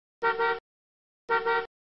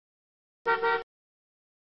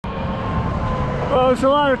there's a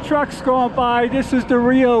lot of trucks going by. This is the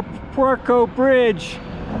Rio Puerco Bridge,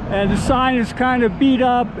 and the sign is kind of beat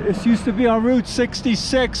up. It used to be on Route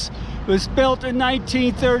 66. It was built in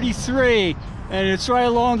 1933, and it's right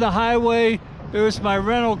along the highway. There's my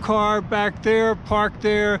rental car back there, parked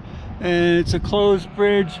there, and it's a closed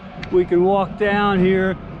bridge. We can walk down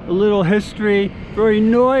here. A little history. Very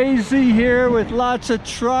noisy here with lots of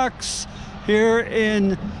trucks here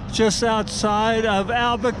in just outside of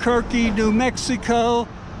Albuquerque, New Mexico.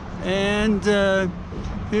 And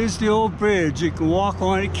here's the old bridge. You can walk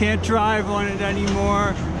on it, can't drive on it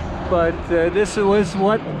anymore. But this was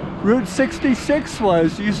what Route 66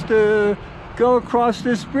 was. Used to go across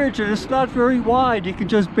this bridge, and it's not very wide. You can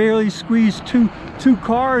just barely squeeze two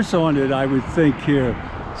cars on it, I would think, here.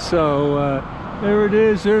 So there it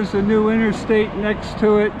is. There's a new interstate next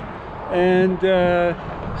to it. And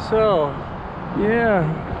so,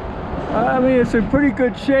 yeah, I mean, it's in pretty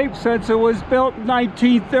good shape since it was built in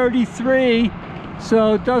 1933,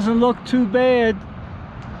 so it doesn't look too bad.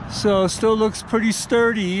 So it still looks pretty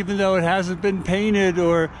sturdy, even though it hasn't been painted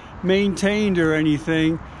or maintained or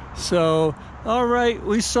anything. So, all right,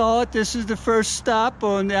 we saw it. This is the first stop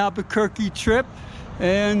on the Albuquerque trip.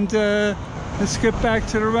 And let's get back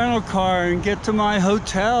to the rental car and get to my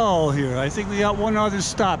hotel here. I think we got one other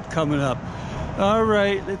stop coming up. All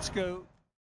right, let's go.